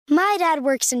My dad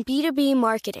works in B2B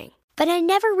marketing, but I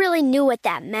never really knew what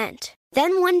that meant.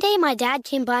 Then one day my dad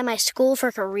came by my school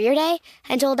for career day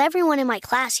and told everyone in my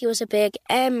class he was a big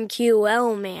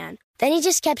MQL man. Then he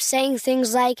just kept saying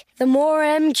things like, the more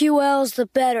MQLs, the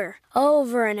better,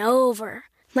 over and over.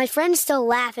 My friends still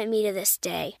laugh at me to this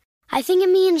day. I think it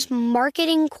means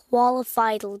marketing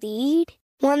qualified lead.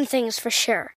 One thing's for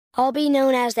sure, I'll be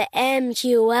known as the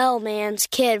MQL man's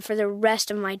kid for the rest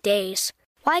of my days.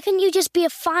 Why couldn't you just be a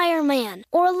fireman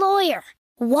or a lawyer?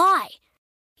 Why?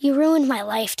 You ruined my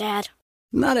life, Dad.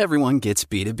 Not everyone gets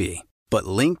B2B, but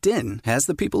LinkedIn has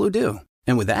the people who do.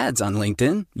 And with ads on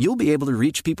LinkedIn, you'll be able to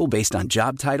reach people based on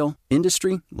job title,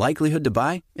 industry, likelihood to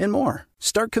buy, and more.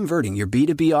 Start converting your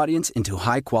B2B audience into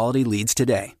high-quality leads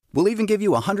today. We'll even give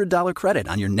you a $100 credit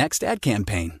on your next ad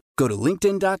campaign. Go to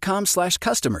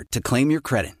linkedin.com/customer to claim your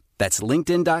credit. That's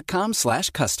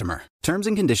linkedin.com/customer. Terms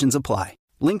and conditions apply.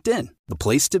 LinkedIn, the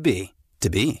place to be, to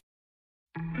be.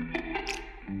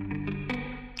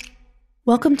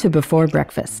 Welcome to Before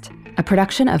Breakfast, a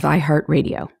production of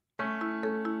iHeartRadio.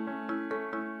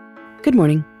 Good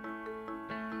morning.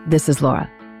 This is Laura.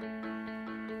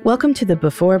 Welcome to the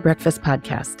Before Breakfast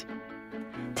podcast.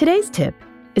 Today's tip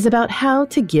is about how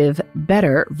to give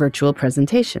better virtual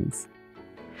presentations.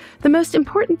 The most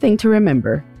important thing to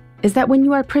remember is that when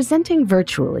you are presenting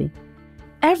virtually,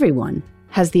 everyone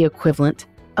has the equivalent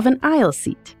of an aisle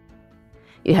seat.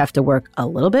 You have to work a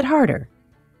little bit harder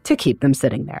to keep them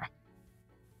sitting there.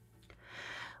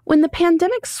 When the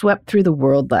pandemic swept through the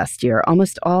world last year,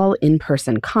 almost all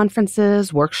in-person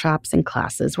conferences, workshops, and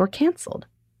classes were canceled.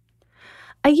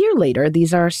 A year later,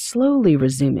 these are slowly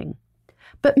resuming,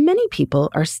 but many people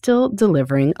are still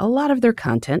delivering a lot of their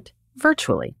content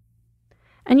virtually.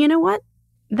 And you know what?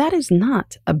 That is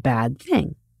not a bad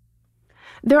thing.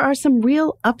 There are some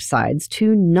real upsides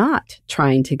to not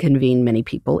trying to convene many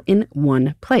people in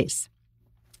one place.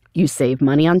 You save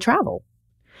money on travel.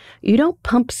 You don't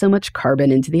pump so much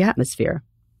carbon into the atmosphere.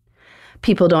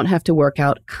 People don't have to work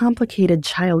out complicated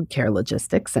childcare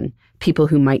logistics, and people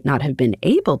who might not have been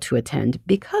able to attend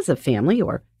because of family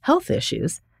or health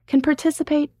issues can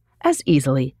participate as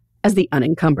easily as the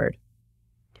unencumbered.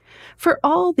 For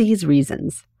all these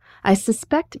reasons, I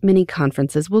suspect many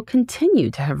conferences will continue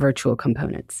to have virtual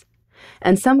components,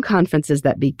 and some conferences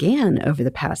that began over the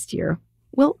past year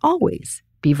will always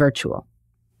be virtual.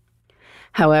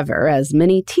 However, as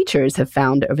many teachers have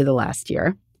found over the last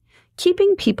year,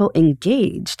 keeping people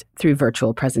engaged through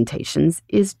virtual presentations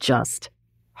is just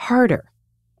harder.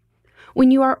 When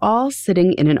you are all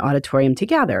sitting in an auditorium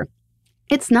together,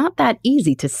 it's not that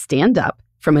easy to stand up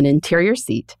from an interior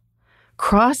seat,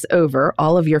 cross over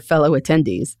all of your fellow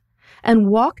attendees,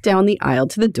 and walk down the aisle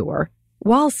to the door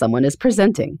while someone is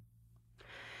presenting.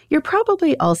 You're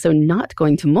probably also not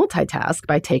going to multitask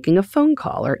by taking a phone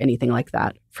call or anything like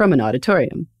that from an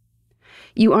auditorium.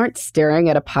 You aren't staring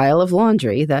at a pile of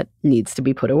laundry that needs to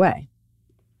be put away.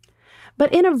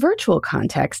 But in a virtual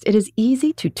context, it is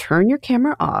easy to turn your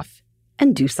camera off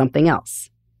and do something else.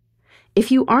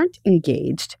 If you aren't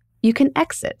engaged, you can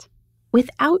exit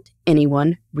without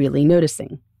anyone really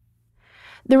noticing.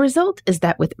 The result is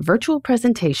that with virtual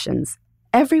presentations,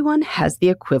 everyone has the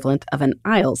equivalent of an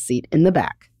aisle seat in the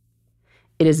back.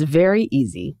 It is very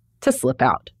easy to slip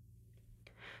out.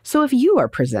 So if you are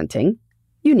presenting,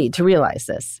 you need to realize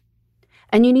this,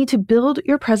 and you need to build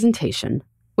your presentation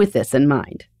with this in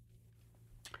mind.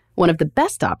 One of the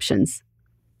best options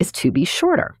is to be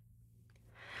shorter.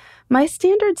 My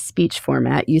standard speech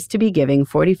format used to be giving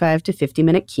 45 to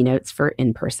 50-minute keynotes for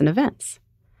in-person events.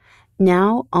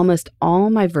 Now, almost all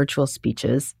my virtual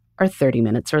speeches are 30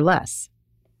 minutes or less.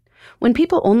 When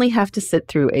people only have to sit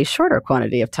through a shorter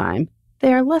quantity of time,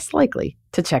 they are less likely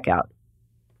to check out.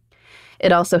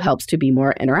 It also helps to be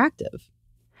more interactive.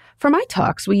 For my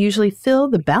talks, we usually fill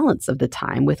the balance of the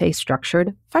time with a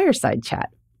structured fireside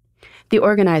chat. The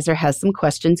organizer has some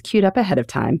questions queued up ahead of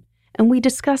time, and we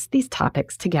discuss these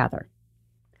topics together.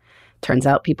 Turns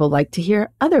out people like to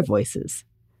hear other voices,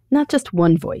 not just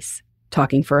one voice,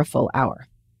 talking for a full hour.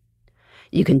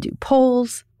 You can do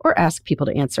polls or ask people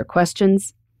to answer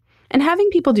questions, and having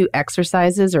people do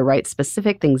exercises or write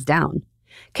specific things down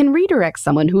can redirect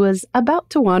someone who is about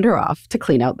to wander off to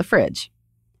clean out the fridge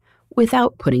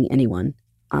without putting anyone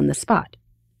on the spot.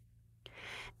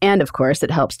 And of course,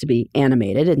 it helps to be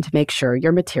animated and to make sure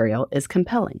your material is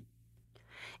compelling.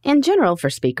 In general, for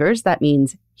speakers, that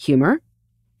means humor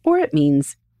or it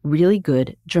means really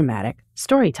good dramatic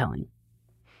storytelling.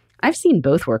 I've seen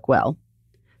both work well,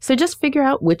 so just figure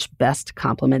out which best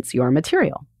complements your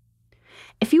material.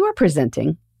 If you are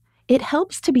presenting, it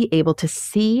helps to be able to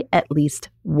see at least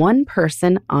one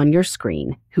person on your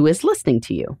screen who is listening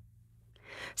to you,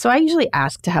 So I usually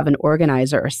ask to have an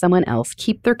organizer or someone else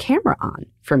keep their camera on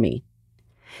for me.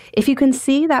 If you can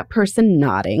see that person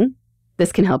nodding,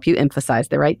 this can help you emphasize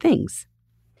the right things.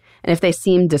 And if they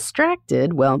seem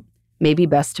distracted, well, maybe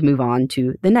best to move on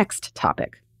to the next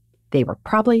topic. They were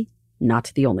probably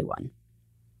not the only one.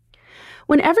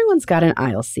 When everyone's got an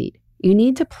aisle seat, you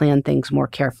need to plan things more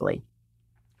carefully.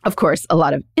 Of course, a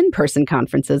lot of in-person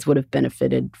conferences would have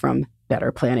benefited from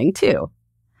better planning too.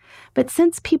 But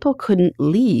since people couldn't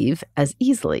leave as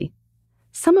easily,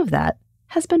 some of that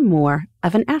has been more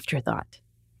of an afterthought.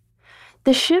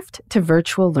 The shift to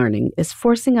virtual learning is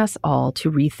forcing us all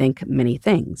to rethink many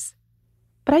things.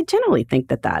 But I generally think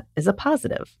that is a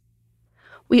positive.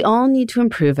 We all need to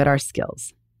improve at our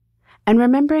skills. And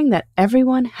remembering that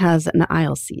everyone has an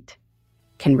aisle seat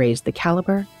can raise the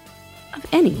caliber of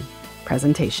any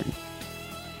presentation.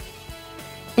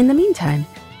 In the meantime,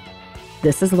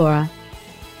 this is Laura.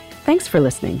 Thanks for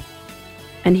listening.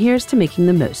 And here's to making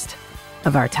the most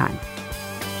of our time.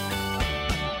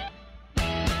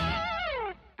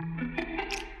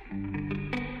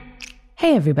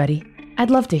 Hey, everybody.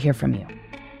 I'd love to hear from you.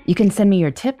 You can send me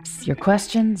your tips, your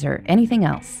questions, or anything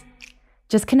else.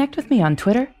 Just connect with me on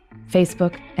Twitter,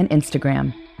 Facebook, and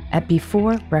Instagram at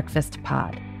Before Breakfast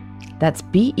Pod. That's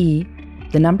BE,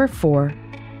 the number 4,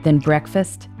 then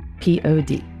breakfast,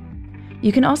 POD.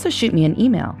 You can also shoot me an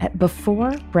email at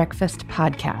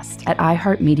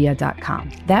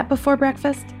beforebreakfastpodcast@iheartmedia.com. That Before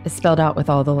Breakfast is spelled out with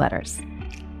all the letters.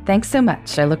 Thanks so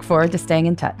much. I look forward to staying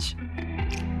in touch.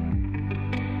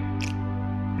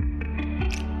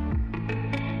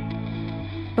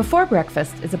 Before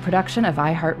Breakfast is a production of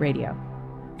iHeartRadio.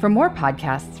 For more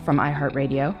podcasts from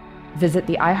iHeartRadio, visit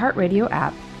the iHeartRadio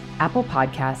app, Apple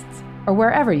Podcasts, or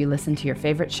wherever you listen to your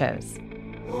favorite shows.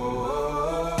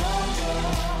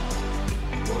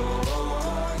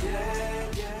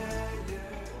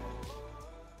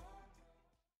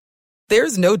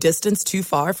 There's no distance too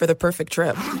far for the perfect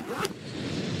trip.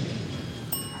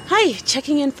 Hi,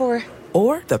 checking in for...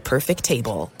 Or the perfect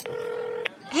table.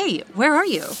 Hey, where are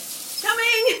you?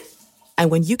 Coming!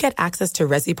 And when you get access to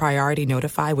Resi Priority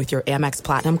Notify with your Amex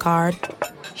Platinum card...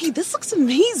 Hey, this looks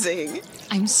amazing.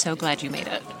 I'm so glad you made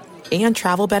it. And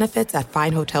travel benefits at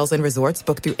fine hotels and resorts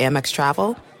booked through Amex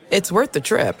Travel, it's worth the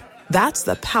trip. That's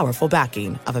the powerful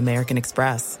backing of American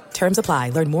Express. Terms apply.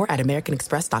 Learn more at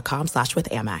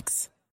americanexpress.com/withAmex.